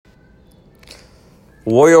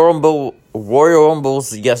Royal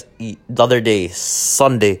Rumbles, yes, the other day,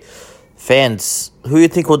 Sunday. Fans, who you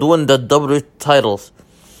think would win the W titles?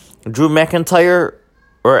 Drew McIntyre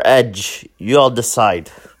or Edge? You all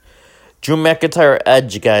decide. Drew McIntyre or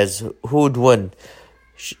Edge, guys. Who would win?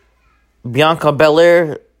 Bianca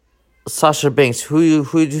Belair, Sasha Banks. Who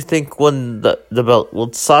do you think won the belt?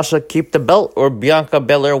 Will Sasha keep the belt or Bianca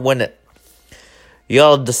Belair win it? You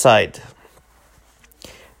all decide.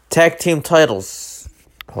 Tag team titles.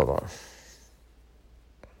 Hold on.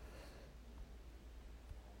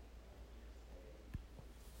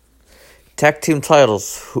 Tag team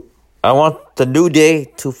titles. I want the New Day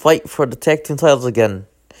to fight for the tag team titles again.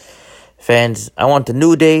 Fans, I want the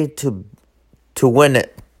New Day to win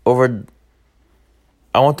it over.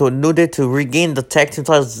 I want the New Day to regain the tag team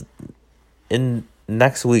titles in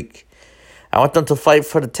next week. I want them to fight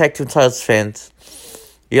for the tag team titles, fans.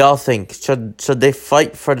 Y'all think should they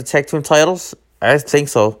fight for the tag team titles? I think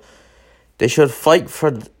so. They should fight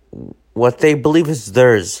for what they believe is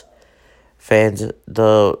theirs. Fans,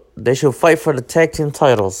 they should fight for the tag team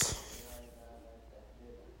titles.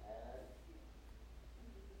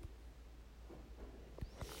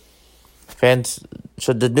 Fans,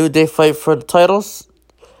 should the New Day fight for the titles?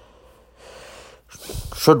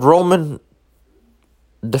 Should Roman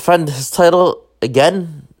defend his title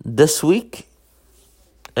again this week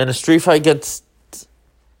in a street fight against?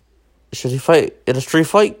 Should he fight in a street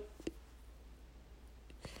fight?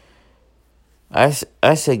 I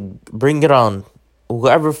say bring it on.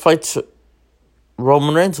 Whoever fights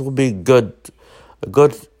Roman Reigns will be good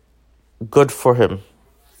for him.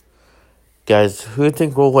 Guys, who do you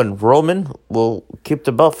think will win? Roman will keep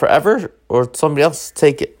the belt forever or somebody else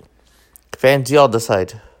take it? Fans, y'all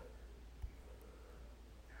decide.